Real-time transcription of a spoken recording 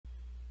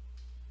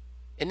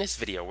In this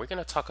video, we're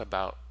going to talk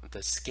about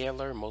the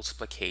scalar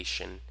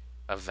multiplication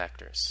of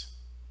vectors.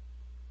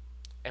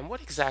 And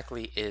what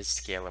exactly is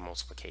scalar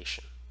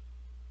multiplication?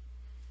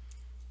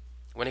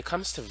 When it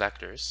comes to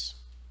vectors,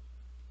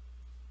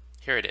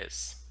 here it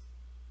is.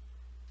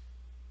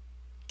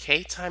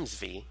 K times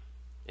V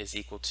is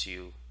equal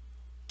to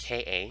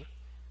Ka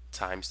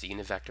times the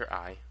unit vector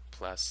I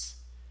plus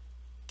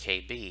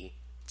Kb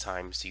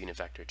times the unit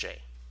vector j.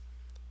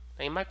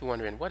 Now you might be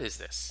wondering, what is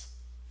this?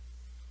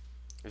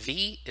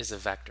 V is a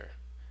vector.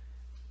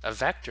 A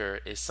vector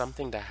is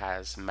something that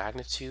has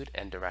magnitude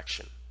and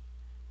direction.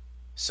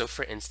 So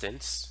for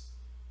instance,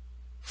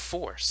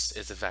 force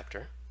is a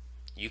vector.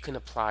 You can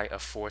apply a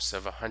force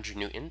of 100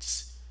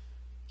 newtons,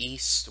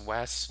 east,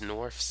 west,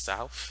 north,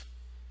 south.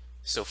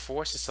 So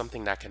force is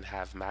something that can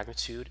have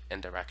magnitude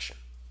and direction.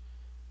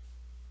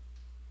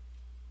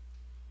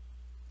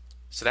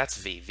 So that's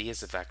V. V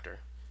is a vector.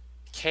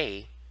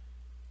 K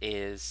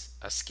is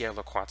a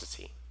scalar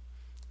quantity.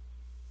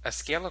 A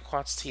scalar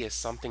quantity is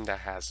something that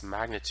has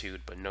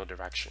magnitude but no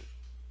direction.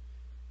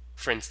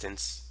 For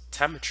instance,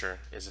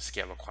 temperature is a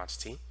scalar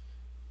quantity.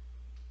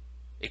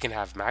 It can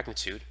have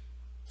magnitude.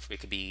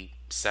 It could be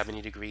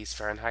 70 degrees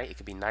Fahrenheit, it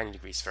could be 90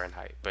 degrees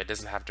Fahrenheit, but it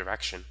doesn't have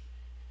direction.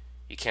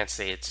 You can't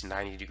say it's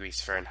 90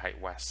 degrees Fahrenheit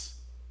west.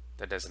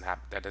 That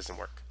doesn't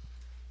work.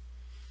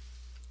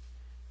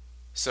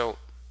 So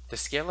the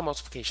scalar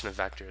multiplication of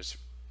vectors,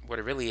 what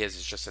it really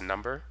is just a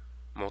number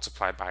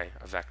multiplied by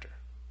a vector.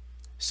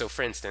 So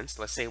for instance,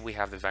 let's say we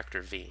have the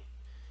vector v,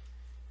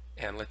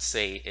 and let's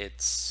say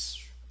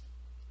it's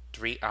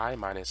 3i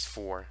minus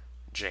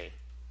 4j.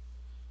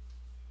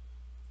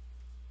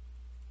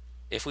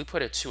 If we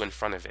put a 2 in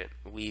front of it,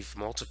 we've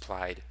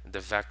multiplied the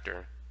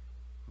vector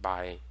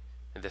by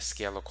the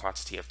scalar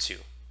quantity of 2.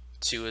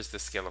 2 is the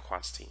scalar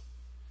quantity.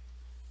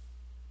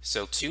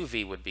 So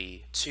 2v would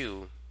be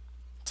 2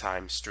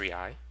 times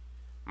 3i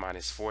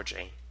minus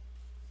 4j,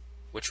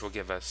 which will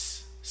give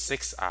us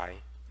 6i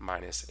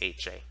minus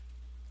 8j.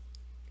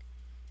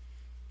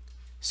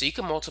 So you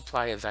can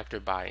multiply a vector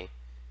by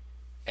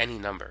any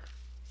number,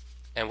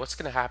 and what's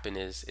going to happen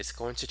is it's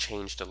going to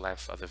change the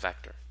length of the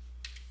vector.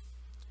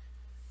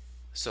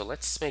 So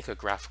let's make a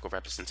graphical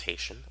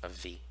representation of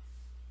v.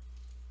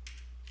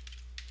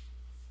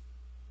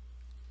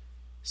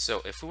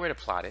 So if we were to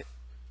plot it,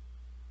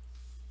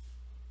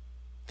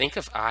 think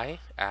of I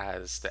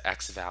as the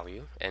x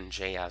value and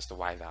j as the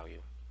y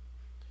value.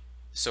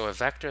 So a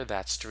vector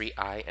that's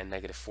 3i and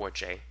negative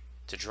 4j,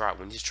 to draw it,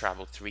 we need to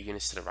travel 3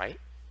 units to the right,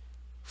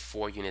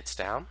 4 units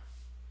down,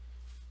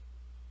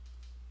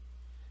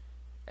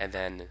 and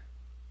then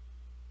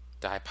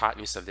the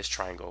hypotenuse of this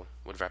triangle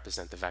would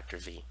represent the vector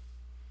v.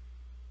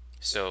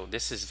 So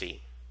this is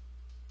v.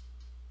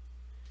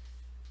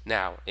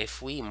 Now if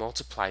we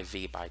multiply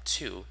v by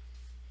 2,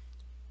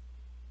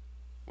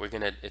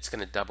 it's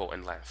gonna double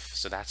in length,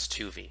 so that's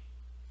 2v.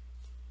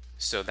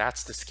 So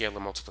that's the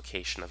scalar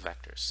multiplication of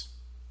vectors.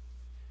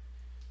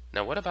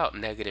 Now what about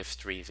negative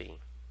 3v?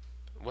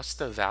 What's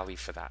the value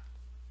for that?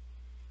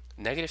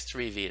 Negative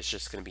 3v is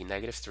just going to be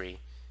negative 3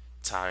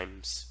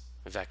 times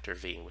vector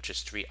v, which is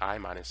 3i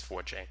minus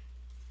 4j.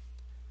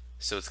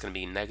 So it's going to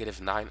be negative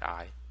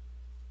 9i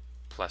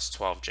plus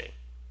 12j.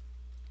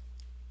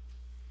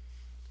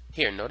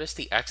 Here, notice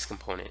the x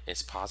component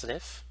is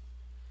positive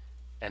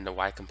and the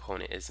y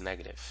component is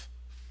negative.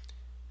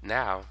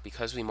 Now,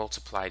 because we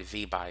multiplied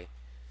v by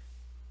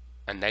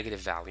a negative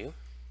value,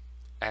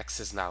 x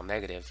is now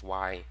negative,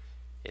 y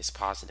is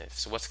positive.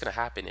 So what's going to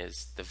happen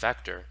is the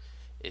vector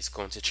is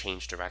going to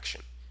change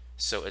direction.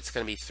 So it's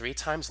going to be 3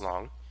 times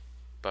long,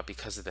 but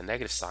because of the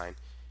negative sign,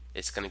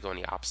 it's going to go in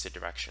the opposite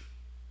direction.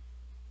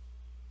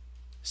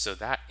 So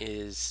that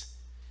is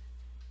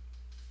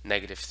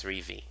negative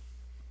 3v.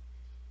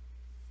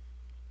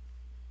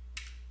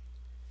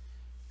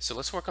 So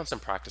let's work on some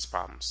practice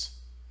problems.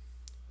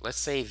 Let's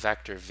say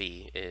vector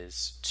v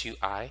is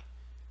 2i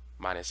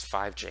minus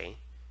 5j,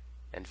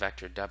 and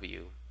vector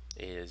w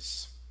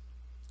is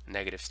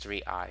negative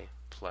 3i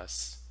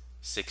plus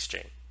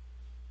 6j.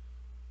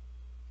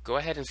 Go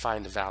ahead and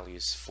find the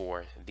values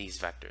for these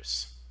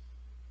vectors.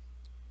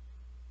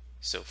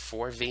 So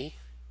 4v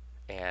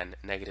and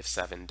negative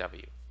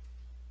 7w.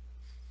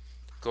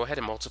 Go ahead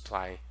and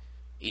multiply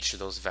each of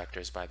those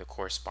vectors by the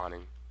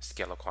corresponding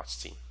scalar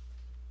quantity.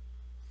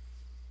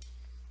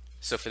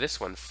 So for this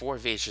one,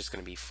 4v is just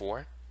going to be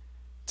 4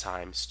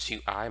 times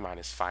 2i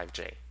minus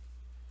 5j.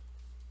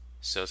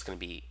 So it's going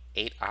to be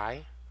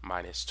 8i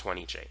minus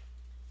 20j.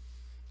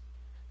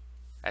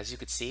 As you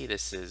can see,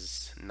 this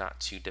is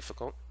not too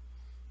difficult.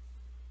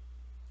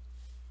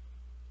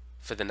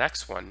 For the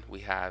next one,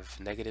 we have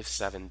negative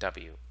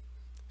 7w.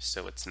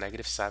 So it's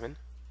negative 7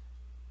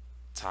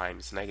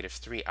 times negative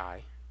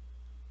 3i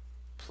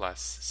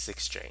plus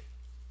 6j.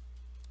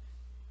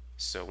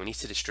 So we need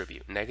to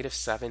distribute. Negative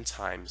 7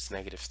 times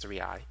negative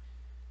 3i,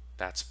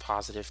 that's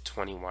positive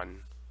 21i.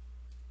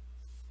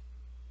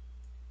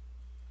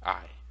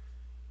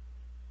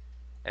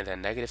 And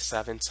then negative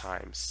 7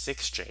 times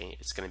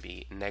 6j is going to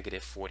be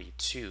negative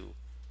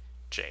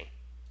 42j.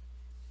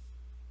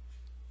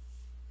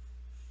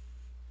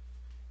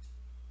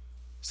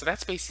 So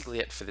that's basically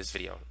it for this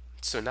video.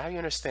 So now you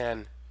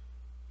understand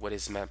what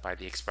is meant by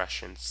the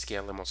expression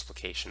scalar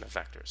multiplication of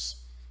vectors.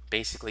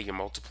 Basically, you're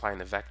multiplying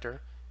the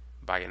vector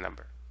by a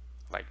number,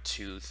 like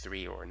 2,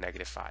 3, or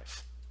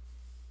 -5.